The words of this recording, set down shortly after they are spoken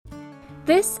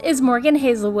This is Morgan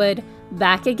Hazelwood,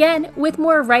 back again with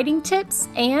more writing tips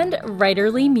and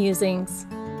writerly musings.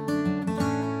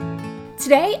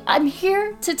 Today, I'm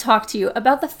here to talk to you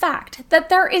about the fact that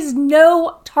there is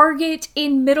no target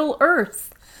in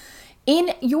Middle-earth.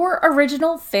 In your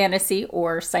original fantasy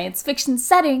or science fiction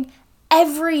setting,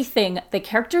 everything the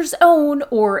characters own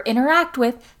or interact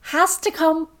with has to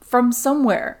come from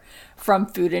somewhere, from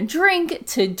food and drink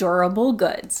to durable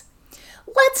goods.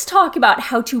 Let's talk about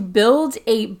how to build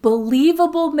a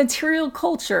believable material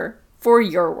culture for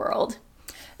your world.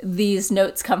 These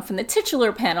notes come from the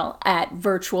titular panel at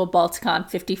Virtual Balticon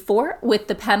 54 with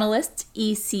the panelists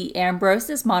E.C. Ambrose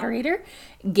as moderator,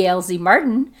 Gail Z.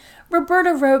 Martin, Roberta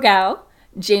Rogow,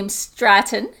 James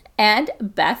Stratton, and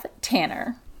Beth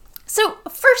Tanner. So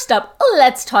first up,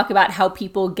 let's talk about how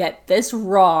people get this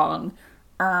wrong.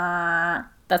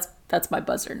 That's my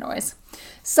buzzer noise.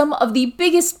 Some of the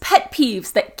biggest pet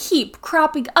peeves that keep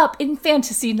cropping up in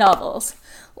fantasy novels.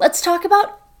 Let's talk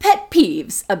about pet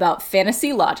peeves about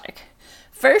fantasy logic.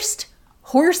 First,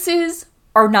 horses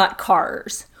are not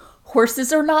cars.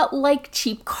 Horses are not like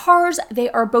cheap cars. They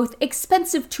are both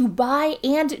expensive to buy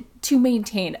and to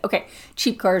maintain. Okay,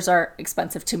 cheap cars are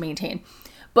expensive to maintain.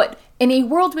 But in a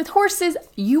world with horses,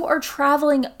 you are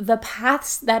traveling the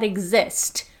paths that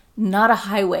exist, not a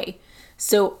highway.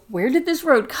 So where did this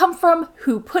road come from?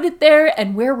 Who put it there?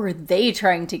 And where were they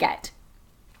trying to get?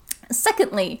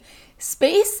 Secondly,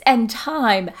 space and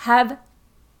time have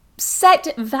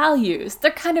set values.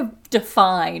 They're kind of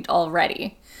defined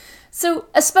already. So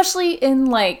especially in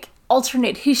like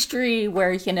alternate history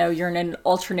where, you're in an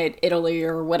alternate Italy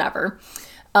or whatever,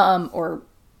 or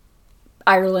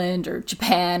Ireland or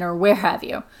Japan or where have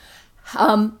you.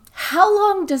 How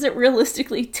long does it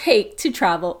realistically take to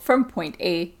travel from point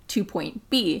A to point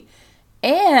B?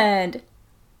 And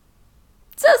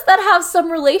does that have some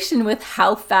relation with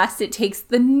how fast it takes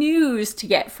the news to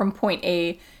get from point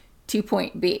A to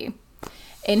point B?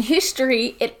 In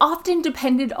history, it often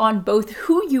depended on both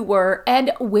who you were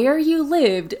and where you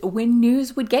lived when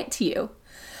news would get to you.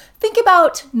 Think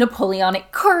about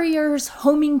Napoleonic couriers,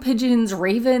 homing pigeons,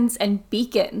 ravens, and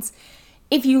beacons.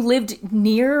 If you lived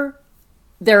near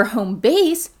their home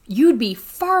base, you'd be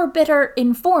far better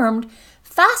informed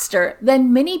faster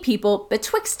than many people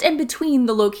betwixt and between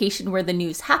the location where the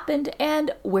news happened and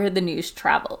where the news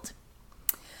traveled.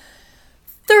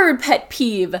 Third pet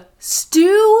peeve,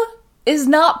 stew is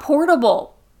not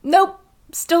portable. Nope,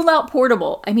 still not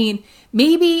portable. I mean,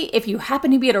 maybe if you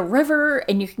happen to be at a river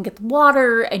and you can get the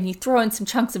water and you throw in some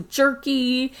chunks of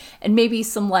jerky and maybe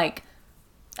some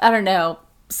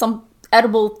some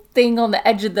edible thing on the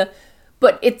edge of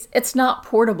but it's not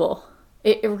portable.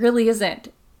 It really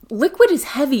isn't. Liquid is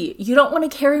heavy. You don't want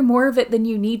to carry more of it than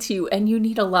you need to, and you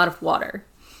need a lot of water.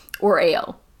 Or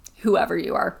ale, whoever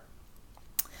you are.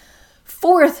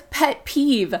 Fourth pet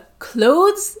peeve,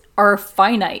 clothes are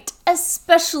finite,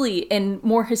 especially in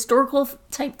more historical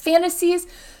type fantasies.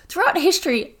 Throughout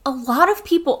history, a lot of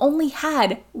people only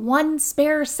had one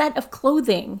spare set of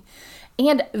clothing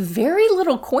and very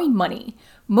little coin money.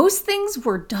 Most things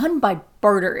were done by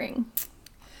bartering.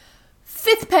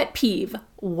 Fifth pet peeve,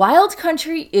 wild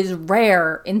country is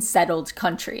rare in settled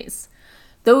countries.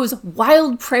 Those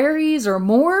wild prairies or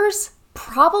moors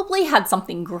probably had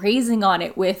something grazing on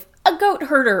it with a goat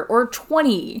herder or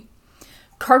 20.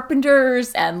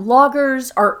 Carpenters and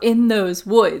loggers are in those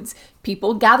woods.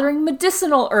 People gathering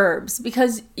medicinal herbs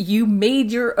because you made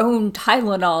your own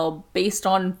Tylenol based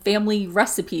on family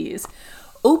recipes.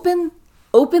 Open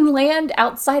land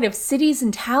outside of cities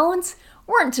and towns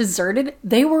weren't deserted.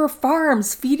 They were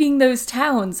farms feeding those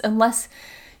towns unless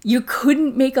you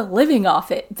couldn't make a living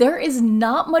off it. There is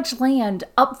not much land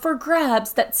up for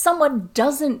grabs that someone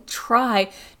doesn't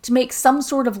try to make some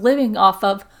sort of living off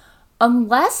of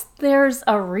unless there's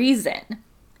a reason.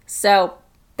 So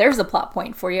there's a plot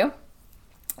point for you.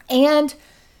 And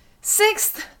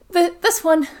sixth, this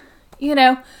one,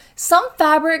 some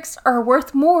fabrics are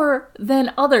worth more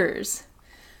than others.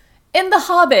 In The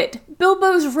Hobbit,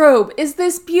 Bilbo's robe is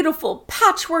this beautiful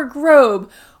patchwork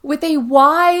robe with a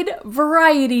wide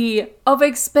variety of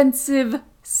expensive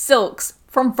silks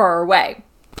from far away.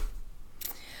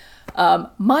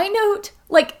 My note,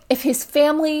 if his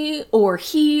family or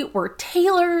he were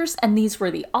tailors and these were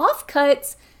the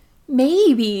offcuts,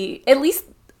 maybe, at least,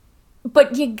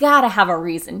 but you gotta have a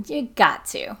reason. You got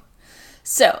to.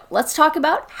 So let's talk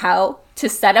about how to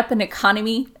set up an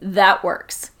economy that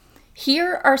works.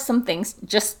 Here are some things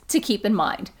just to keep in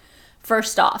mind.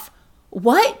 First off,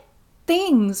 what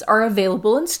things are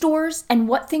available in stores and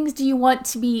what things do you want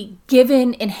to be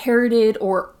given, inherited,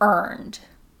 or earned?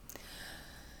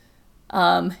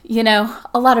 A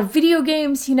lot of video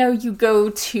games, you go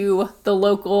to the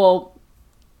local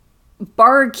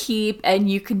barkeep and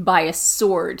you can buy a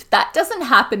sword. That doesn't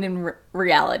happen in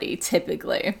reality,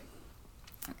 typically.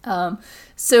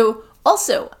 So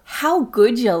also, how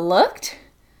good you looked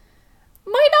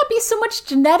might not be so much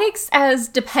genetics as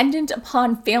dependent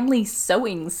upon family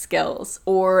sewing skills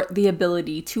or the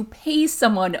ability to pay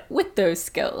someone with those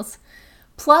skills.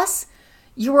 Plus,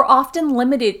 you were often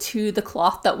limited to the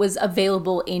cloth that was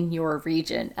available in your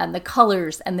region and the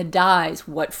colors and the dyes,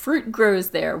 what fruit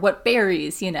grows there, what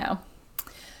berries,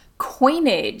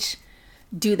 Coinage.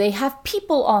 Do they have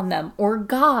people on them or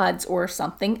gods or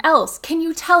something else? Can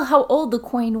you tell how old the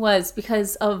coin was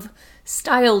because of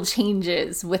style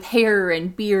changes with hair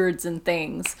and beards and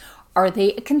things? Are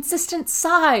they a consistent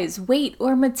size, weight,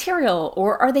 or material?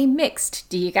 Or are they mixed?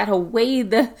 Do you gotta weigh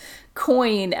the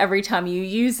coin every time you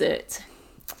use it?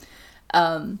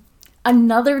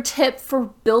 Another tip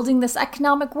for building this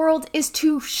economic world is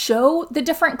to show the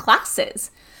different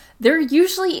classes. There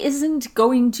usually isn't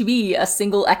going to be a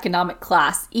single economic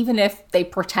class, even if they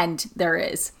pretend there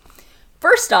is.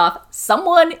 First off,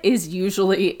 someone is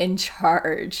usually in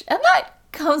charge, and that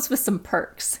comes with some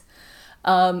perks.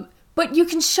 But you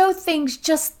can show things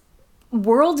just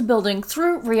world building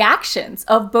through reactions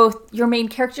of both your main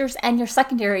characters and your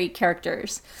secondary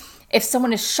characters. If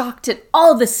someone is shocked at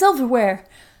all the silverware,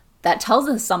 that tells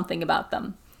us something about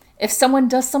them. If someone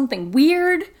does something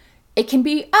weird, it can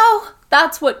be, oh,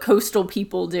 that's what coastal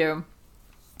people do.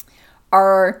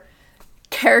 Are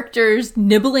characters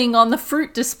nibbling on the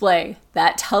fruit display?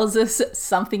 That tells us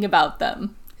something about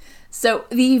them. So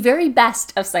the very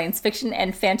best of science fiction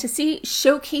and fantasy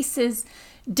showcases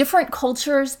different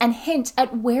cultures and hint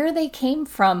at where they came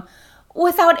from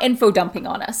without info dumping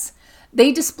on us.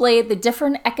 They display the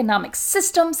different economic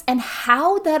systems and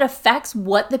how that affects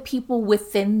what the people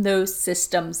within those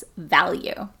systems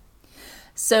value.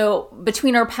 So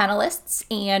between our panelists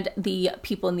and the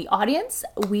people in the audience,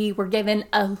 we were given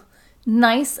a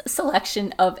nice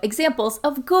selection of examples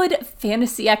of good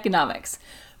fantasy economics.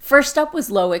 First up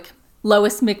was Lois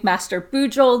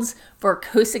McMaster-Bujold's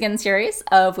Vorkosigan series,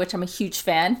 of which I'm a huge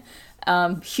fan.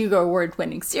 Hugo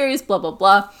Award-winning series, blah, blah,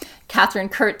 blah. Catherine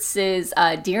Kurtz's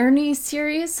Dearney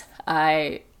series.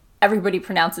 Everybody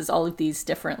pronounces all of these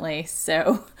differently,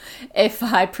 so if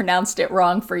I pronounced it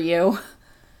wrong for you,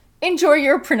 enjoy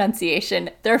your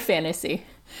pronunciation. They're fantasy.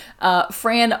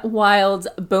 Fran Wild's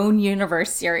Bone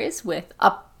Universe series with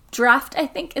Updraft, I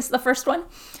think, is the first one.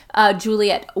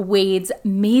 Juliet Wade's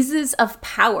Mazes of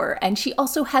Power, and she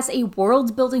also has a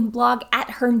world-building blog at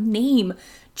her name,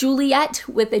 Juliette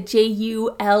with a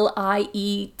Juliette,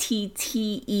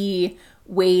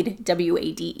 Wade,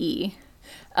 Wade.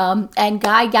 And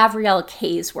Guy Gavriel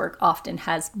Kay's work often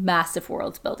has massive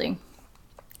world building.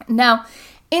 Now,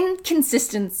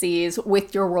 inconsistencies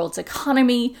with your world's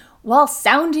economy, while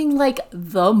sounding like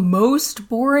the most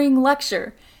boring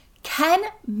lecture, can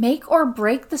make or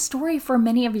break the story for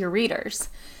many of your readers.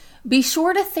 Be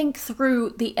sure to think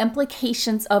through the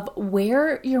implications of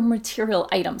where your material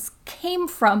items came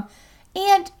from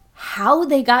and how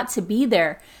they got to be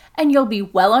there, and you'll be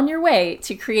well on your way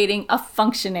to creating a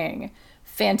functioning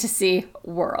fantasy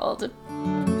world.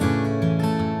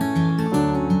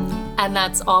 And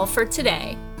that's all for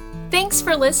today. Thanks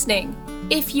for listening.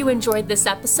 If you enjoyed this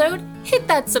episode, hit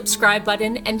that subscribe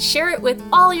button and share it with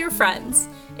all your friends.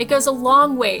 It goes a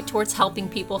long way towards helping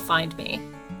people find me.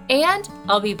 And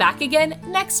I'll be back again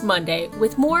next Monday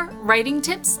with more writing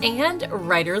tips and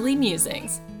writerly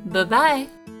musings.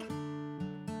 Bye-bye.